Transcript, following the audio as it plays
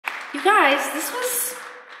You guys, this was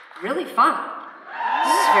really fun.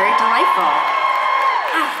 This is very delightful.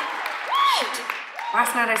 Shit.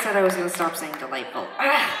 Last night I said I was going to stop saying delightful.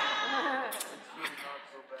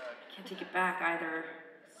 Can't take it back either.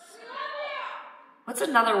 What's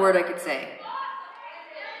another word I could say?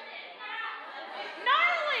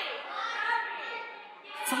 Gnarly!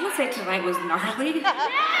 Someone say tonight was gnarly?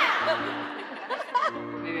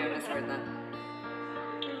 Maybe I misheard that.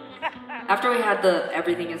 After we had the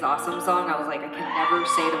Everything is Awesome song, I was like, I can never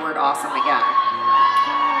say the word awesome again.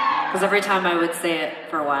 Because every time I would say it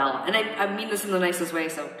for a while, and I mean this in the nicest way,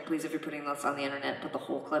 so please, if you're putting this on the internet, put the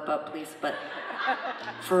whole clip up, please. But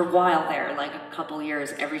for a while there, like a couple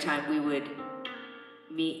years, every time we would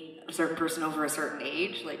meet a certain person over a certain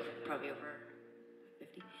age, like probably over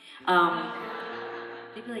 50,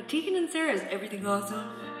 they'd be like, Tegan and Sara, is everything awesome?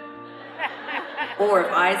 Or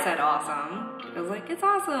if I said awesome, I was like, it's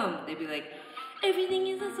awesome. They'd be like, everything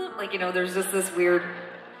is awesome. Like, you know, there's just this weird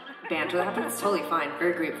banter that happens. It's totally fine.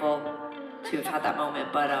 Very grateful to have had that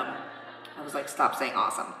moment. But I was like, stop saying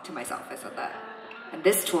awesome to myself. I said that. And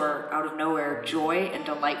this tour, out of nowhere, joy and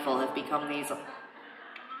delightful have become these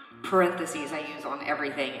parentheses I use on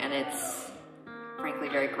everything. And it's frankly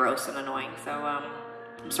very gross and annoying. So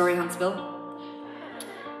I'm sorry, Huntsville.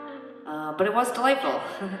 But it was delightful.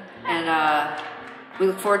 And we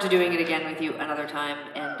look forward to doing it again with you another time.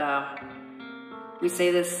 And we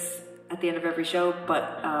say this at the end of every show,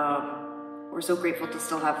 but we're so grateful to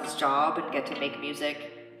still have this job and get to make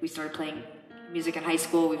music. We started playing music in high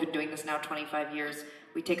school. We've been doing this now 25 years.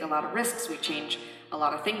 We take a lot of risks. We change a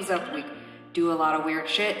lot of things up. We do a lot of weird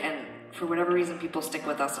shit. And for whatever reason, people stick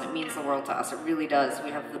with us, and it means the world to us. It really does.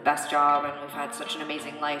 We have the best job, and we've had such an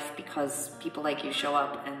amazing life because people like you show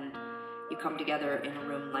up and you come together in a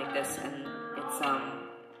room like this, and it's,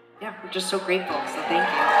 yeah, we're just so grateful, so thank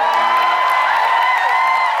you.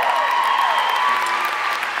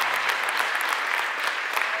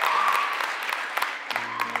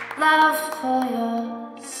 Love for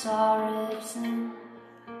your sorrows, and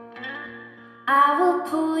I will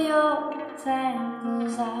pull your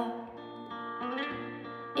tangles out.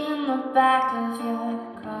 In the back of your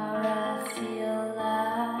car, I feel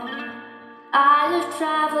like I have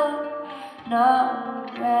traveled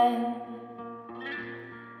nowhere.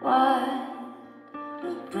 What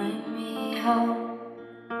will bring me home?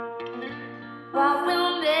 What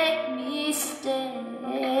will make me stay?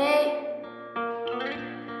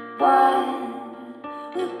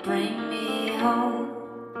 What will bring me home?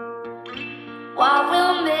 What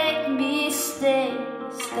will make me stay?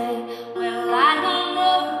 Well, I don't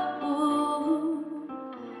know.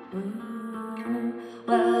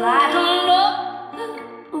 Well, I don't know.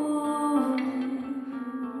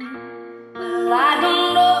 Well, I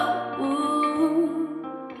don't know.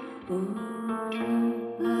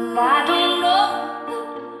 Well, I don't know.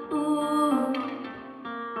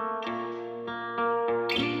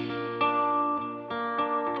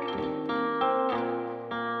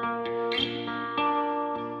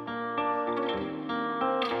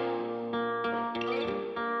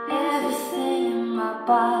 Everything in my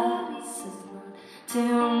body says no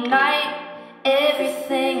tonight.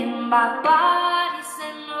 Everything in my body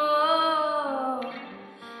says no.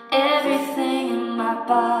 Everything in my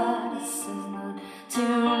body says no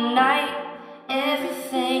tonight.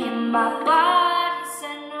 Everything in my body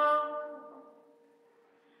says no.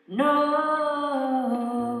 No.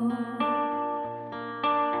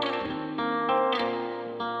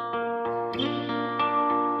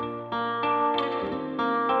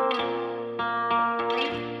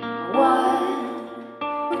 What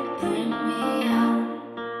will bring me home?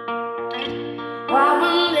 What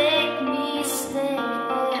will make me stay?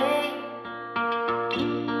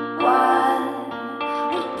 What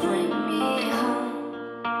will bring me home?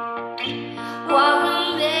 What will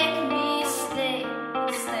make me stay?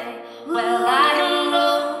 Well, I don't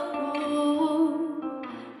know.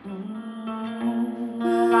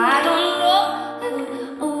 Well, I don't know.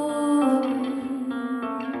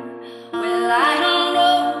 Well, I don't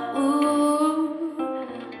know.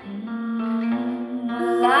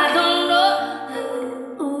 Well, I don't know.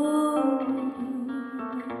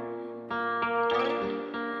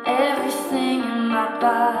 Everything in my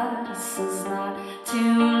body says not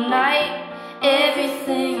tonight.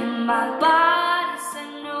 Everything in my body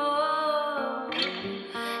says no.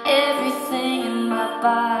 Everything in my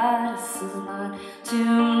body says not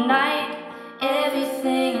tonight.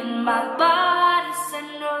 Everything in my body says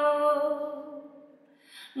no.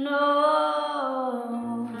 No.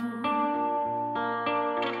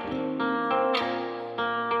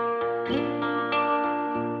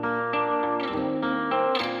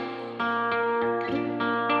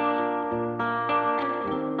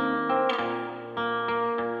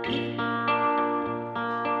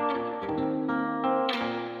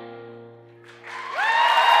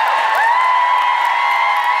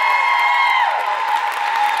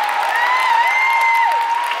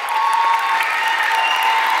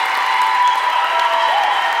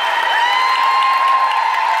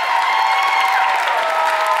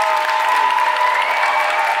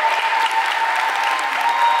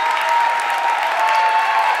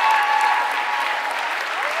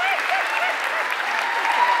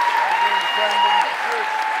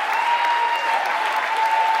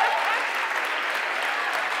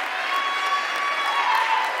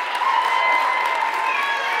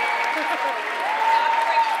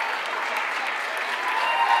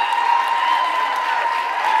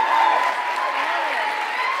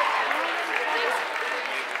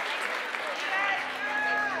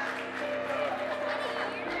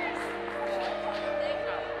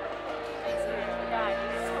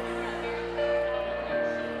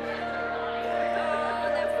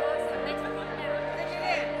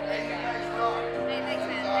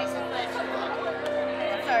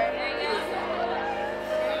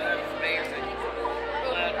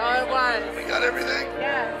 We got everything?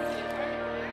 Yeah.